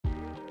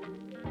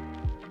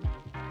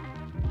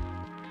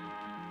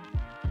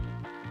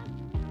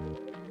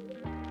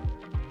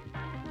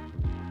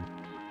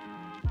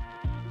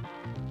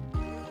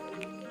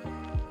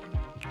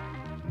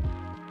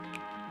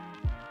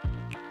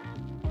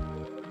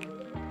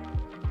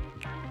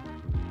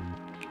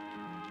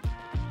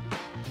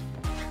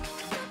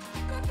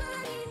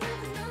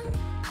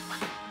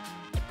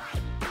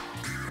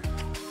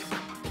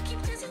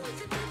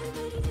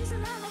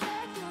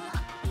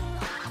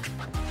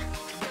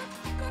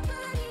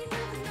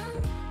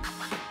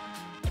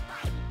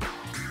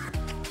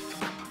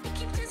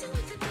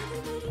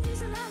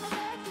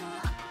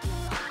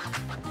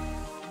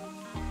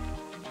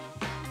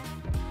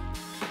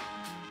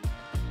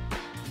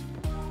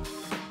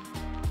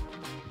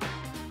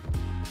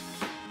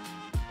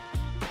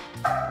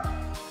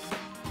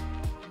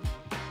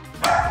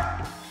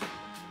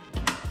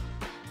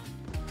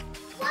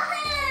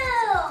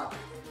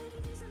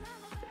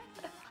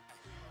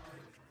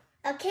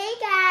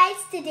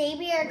today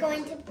we are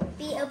going to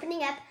be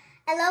opening up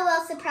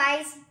LOL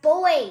Surprise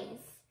Boys.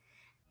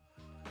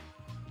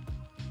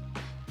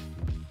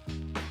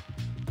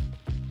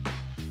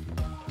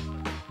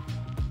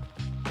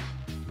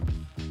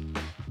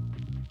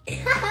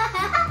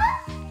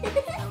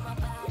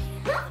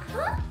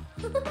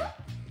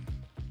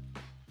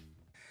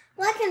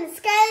 Welcome to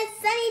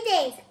Scarlett's Sunny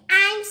Days.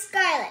 I'm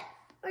Scarlett,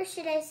 or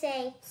should I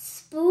say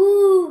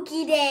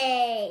Spooky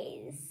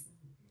Days.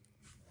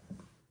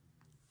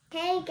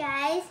 Okay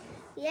guys,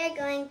 we are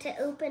going to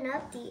open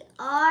up the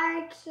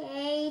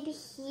Arcade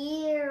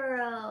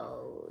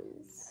Heroes.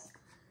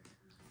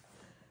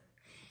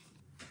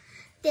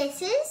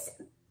 This is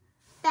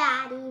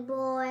Batty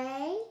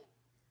Boy.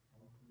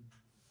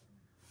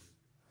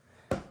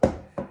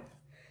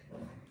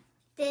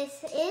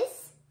 This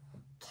is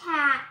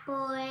Cat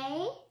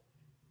Boy.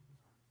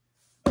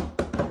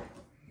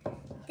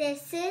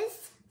 This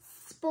is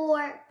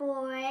Sport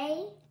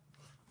Boy.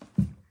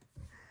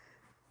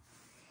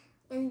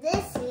 And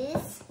this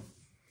is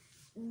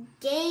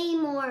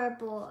Gamer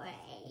Boy.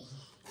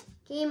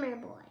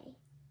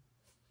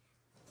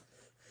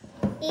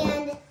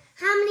 And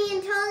how many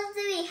in total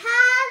do we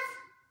have?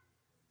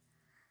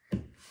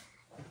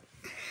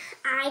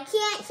 I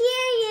can't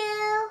hear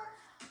you.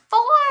 4.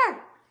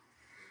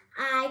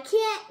 I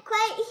can't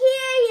quite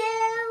hear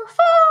you.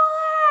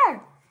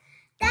 4.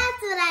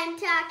 That's what I'm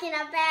talking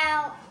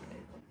about.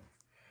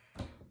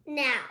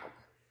 Now,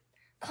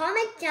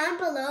 comment down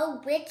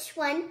below which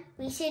one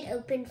we should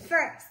open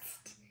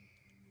first.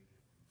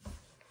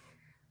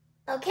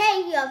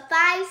 Okay, you have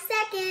 5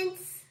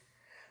 seconds.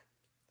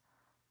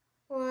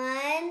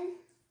 1,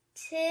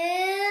 2,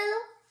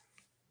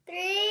 3,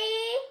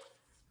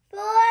 4,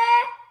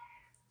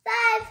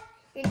 5.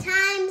 Your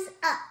time's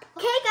up.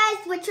 Okay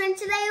guys, which one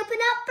should I open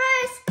up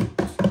first?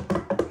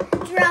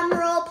 Drum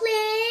roll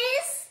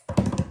please.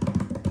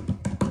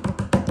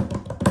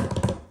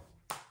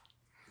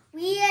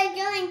 We are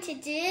going to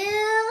do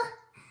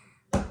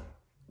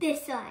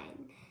this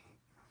one.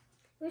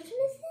 Which one is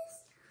this?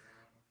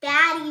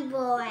 Batty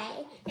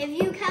Boy. If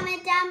you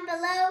comment down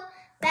below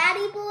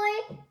Batty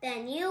Boy,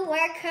 then you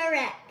were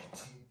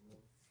correct.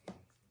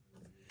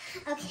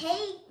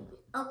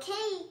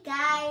 Okay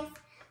guys,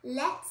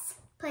 let's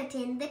put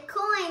in the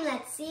coin.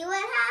 Let's see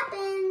what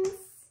happens.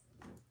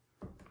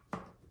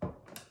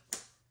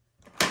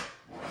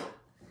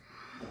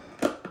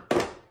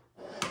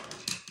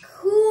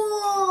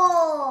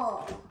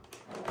 Cool.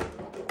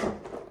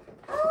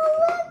 Oh,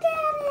 look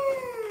at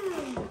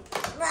him.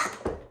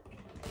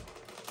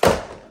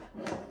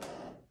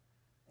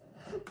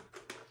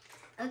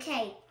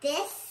 Okay,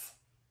 this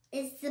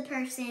is the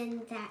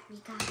person that we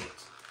got now.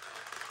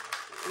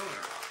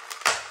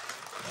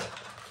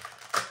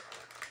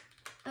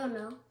 Oh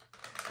no,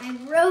 I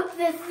broke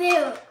the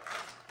suit.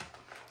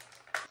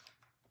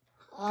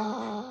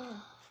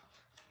 Oh,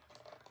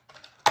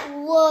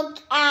 look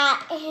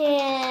at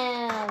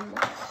him.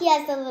 He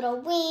has the little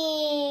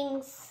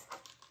wings.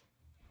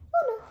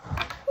 Oh no,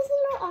 his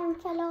little arm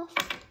fell off.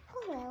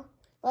 Oh well.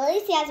 Well, at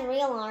least he has a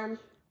real arm.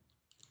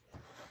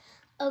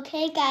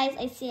 Okay guys,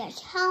 I see a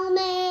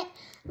helmet.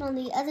 And on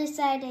the other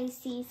side, I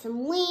see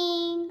some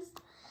wings.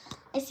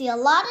 I see a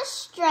lot of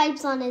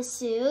stripes on his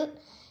suit.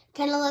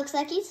 Kind of looks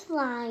like he's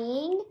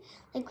flying,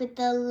 like with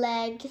the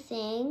leg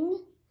thing.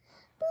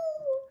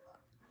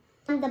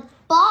 On the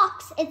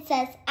box, it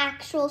says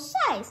actual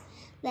size.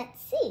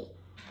 Let's see.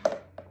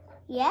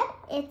 Yep,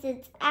 it's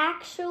its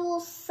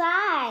actual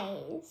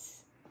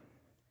size.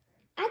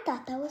 I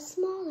thought that was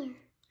smaller.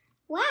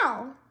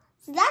 Wow,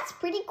 so that's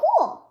pretty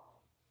cool.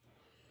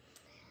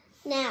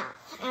 Now,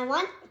 I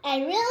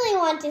really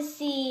want to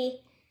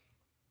see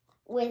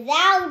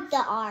without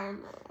the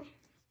armor.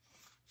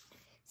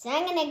 So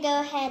I'm going to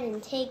go ahead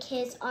and take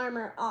his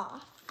armor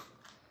off.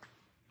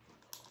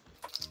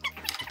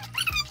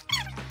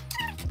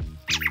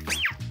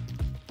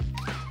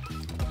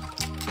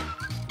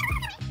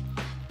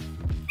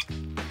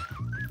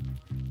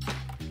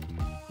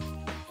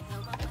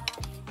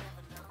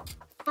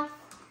 Off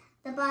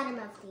the bottom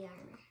of the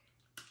armor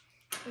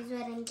is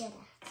what I'm good at.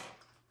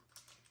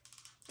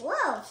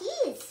 Whoa, he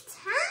is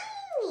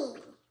tiny.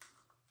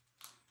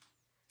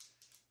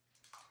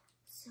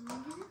 So I'm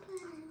going to put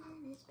him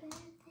in his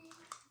birthday.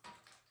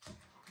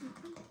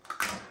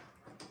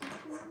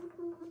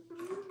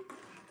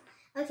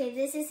 Okay,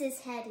 this is his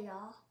head,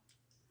 y'all.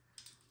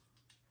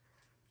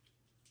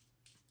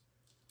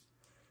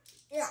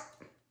 Yeah.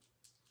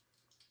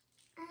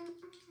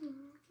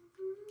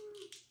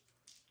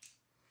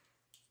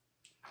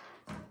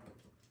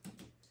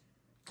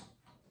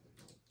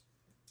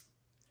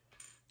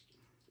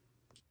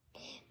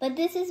 But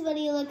this is what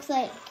he looks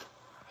like.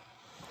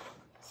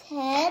 His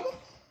head.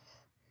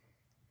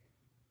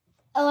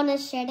 Oh, on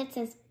his shirt it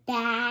says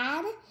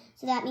bad.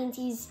 So that means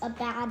he's a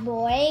bad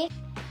boy.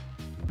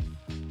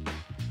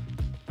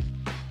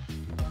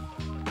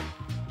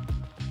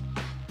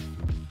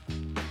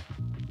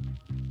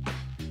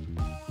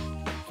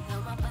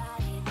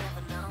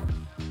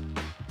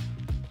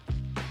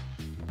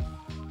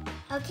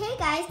 Okay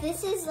guys,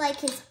 this is like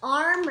his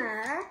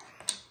armor.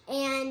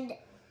 And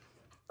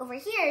over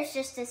here is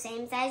just the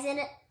same size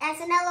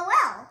as an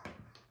LOL.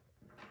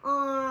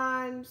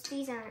 Arms,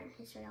 these aren't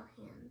his real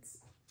hands.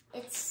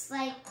 It's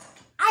like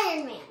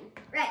Iron Man.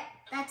 Right,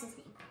 that's his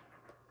name.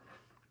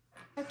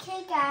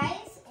 Okay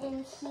guys,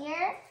 in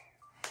here,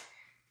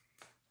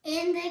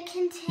 in the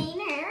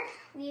container,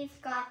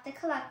 we've got the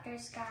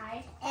collector's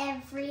guide.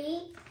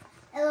 Every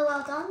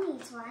LOL doll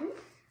needs one.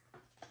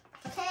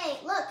 Okay,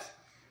 look,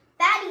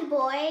 Baddie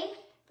Boy,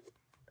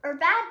 or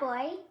Bad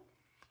Boy,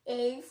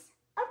 is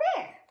a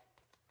rare.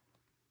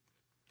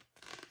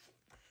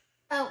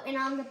 Oh, and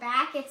on the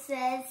back it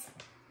says,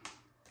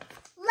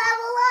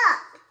 level up.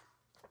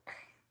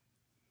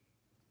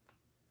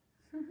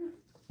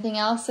 Anything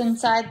else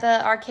inside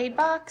the arcade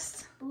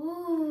box?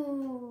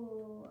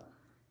 Ooh.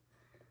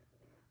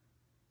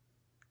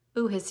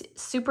 Ooh, his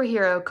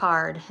superhero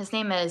card. His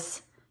name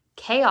is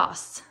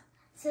Chaos.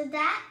 So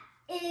that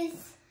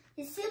is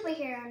his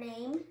superhero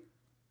name.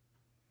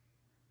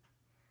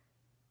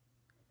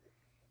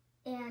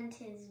 And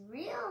his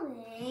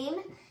real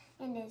name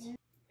is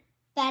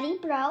Batty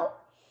Bro.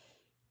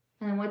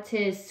 And what's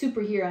his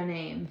superhero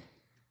name?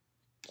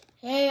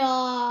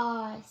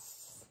 Chaos.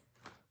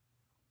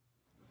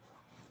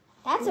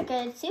 That's a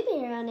good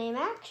superhero name,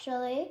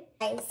 actually.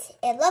 Guys,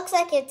 it looks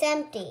like it's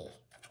empty.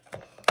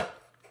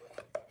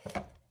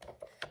 But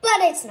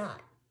it's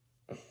not.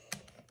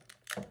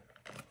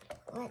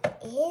 What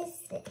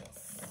is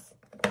this?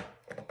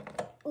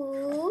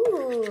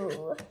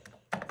 Ooh.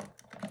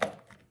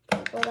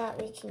 People that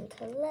we can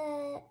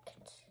collect.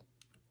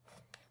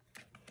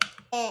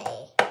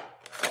 Hey.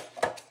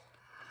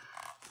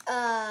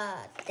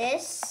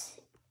 This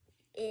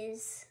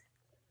is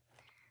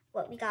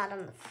what we got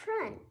on the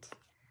front.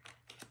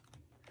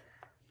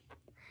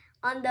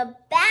 On the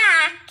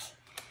back,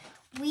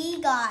 we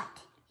got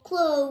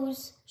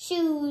clothes,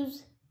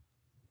 shoes,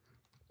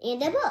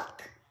 and a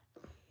book.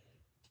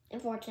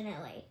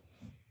 Unfortunately.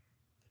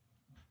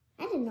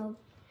 I didn't know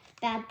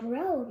Bad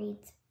Bro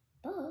reads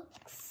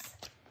books.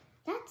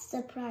 That's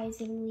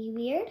surprisingly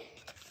weird.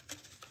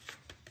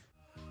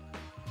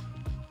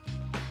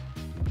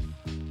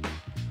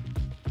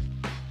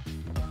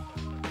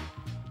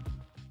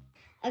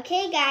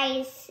 Okay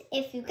guys,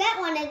 if you get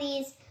one of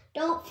these,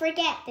 don't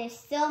forget, there's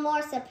still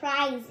more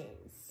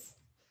surprises.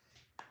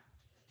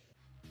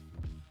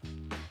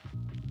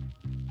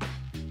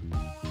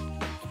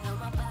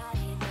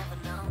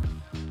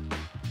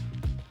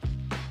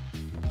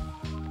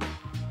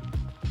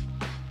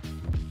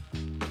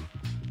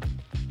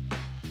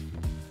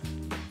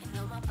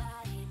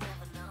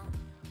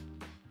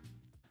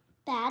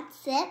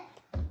 That's it.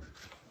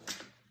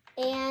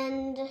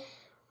 And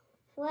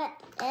what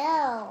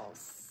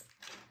else?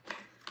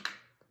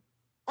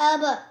 A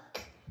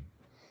book.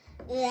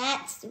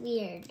 That's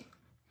weird.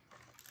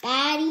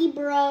 Baddie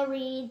Bro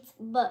reads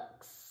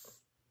books.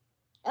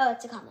 Oh,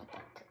 it's a comic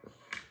book.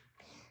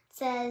 It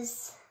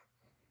says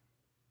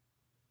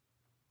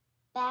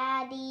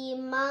Baddie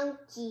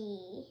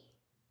Monkey.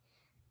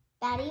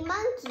 Baddie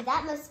Monkey,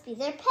 that must be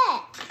their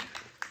pet.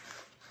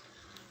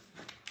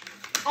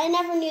 I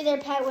never knew their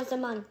pet was a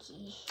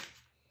monkey.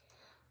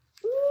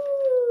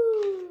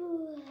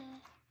 Ooh.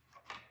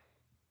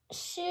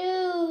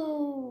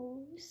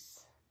 Shoes.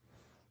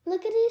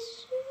 Look at his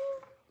shoes.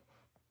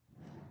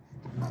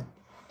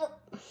 Oh.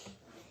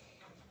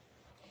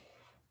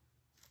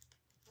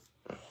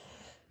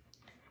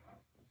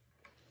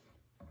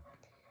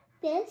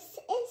 This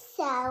is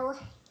so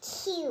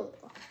cute.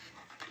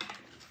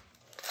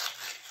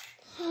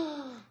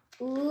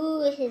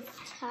 Ooh, his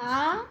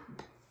top.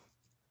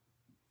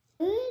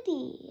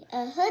 Hoodie,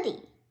 a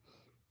hoodie.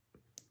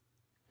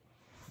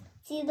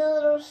 See the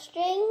little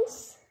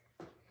strings?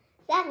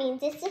 That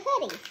means it's a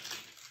hoodie.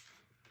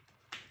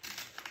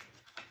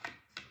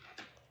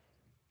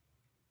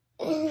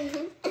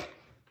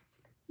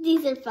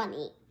 These are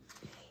funny.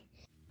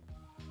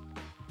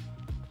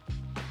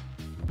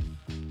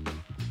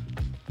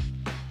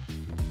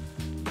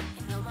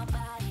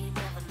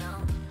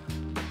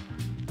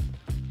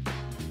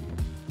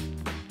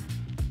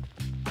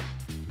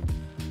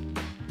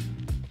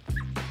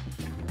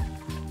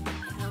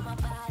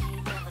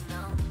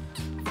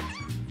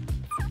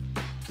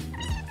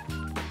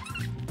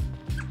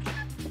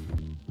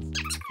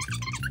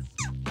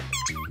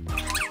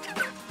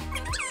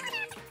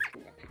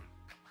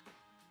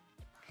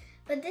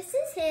 But this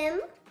is him,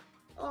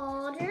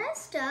 all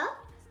dressed up.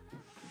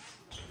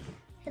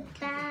 The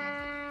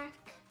back.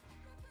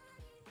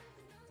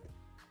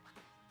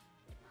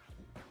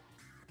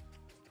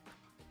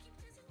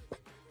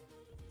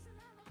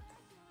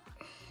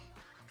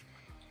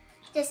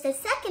 Just a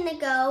second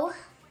ago,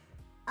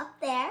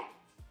 up there,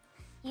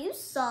 you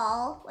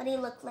saw what he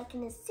looked like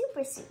in his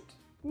super suit.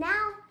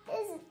 Now,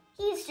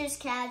 he's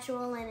just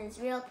casual in his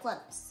real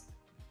clothes.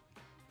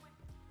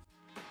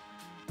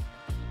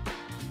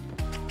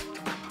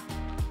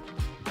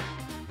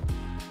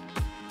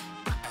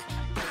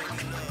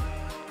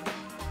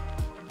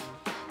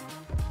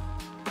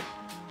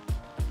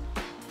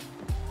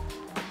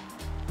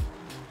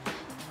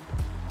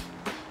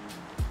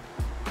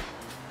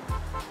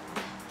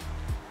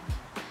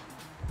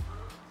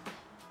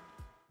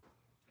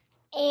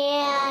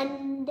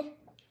 And look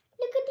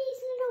at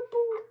these little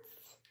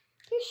boots.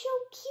 They're so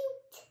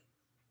cute.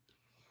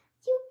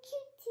 So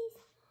cuties.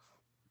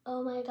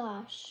 Oh my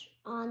gosh.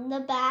 On the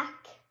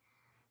back,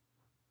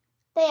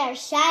 they are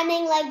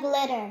shining like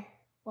glitter.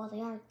 Well, they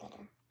are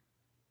glitter.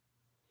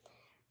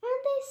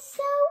 Aren't they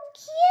so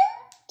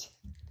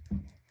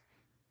cute?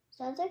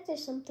 Sounds like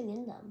there's something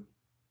in them.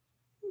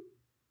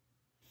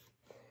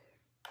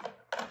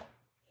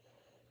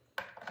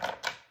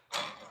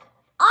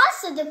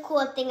 Also, the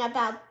cool thing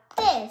about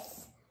this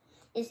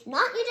is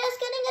not you just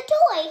getting a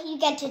toy, you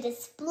get to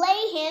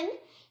display him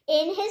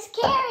in his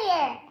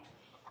carrier.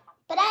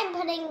 But I'm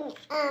putting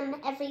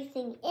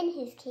everything in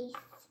his case.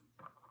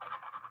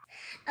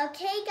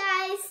 Okay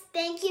guys,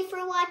 thank you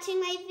for watching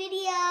my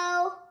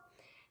video.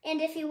 And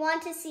if you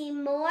want to see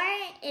more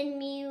and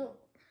me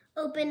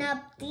open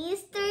up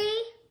these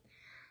 3,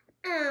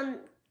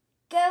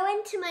 go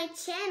into my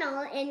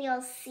channel and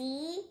you'll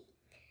see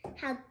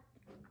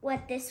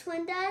what this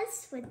one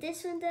does, what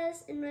this one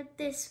does, and what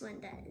this one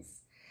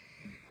does.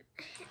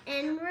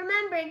 And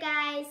remember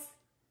guys,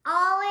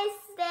 always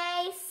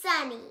stay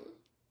sunny.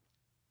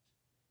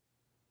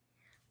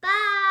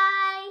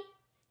 Bye!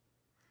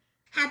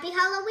 Happy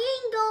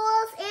Halloween,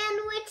 dolls and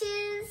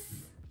witches!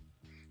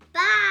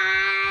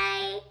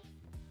 Bye!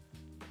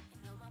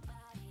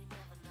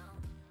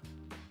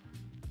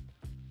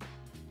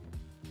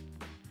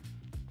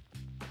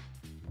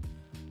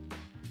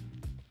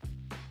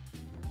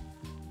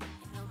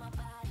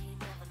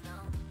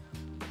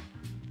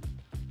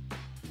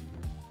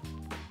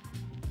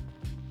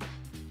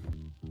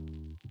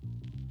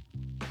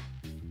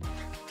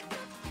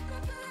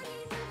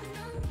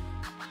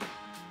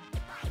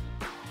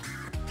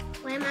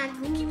 Where my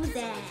glue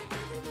at?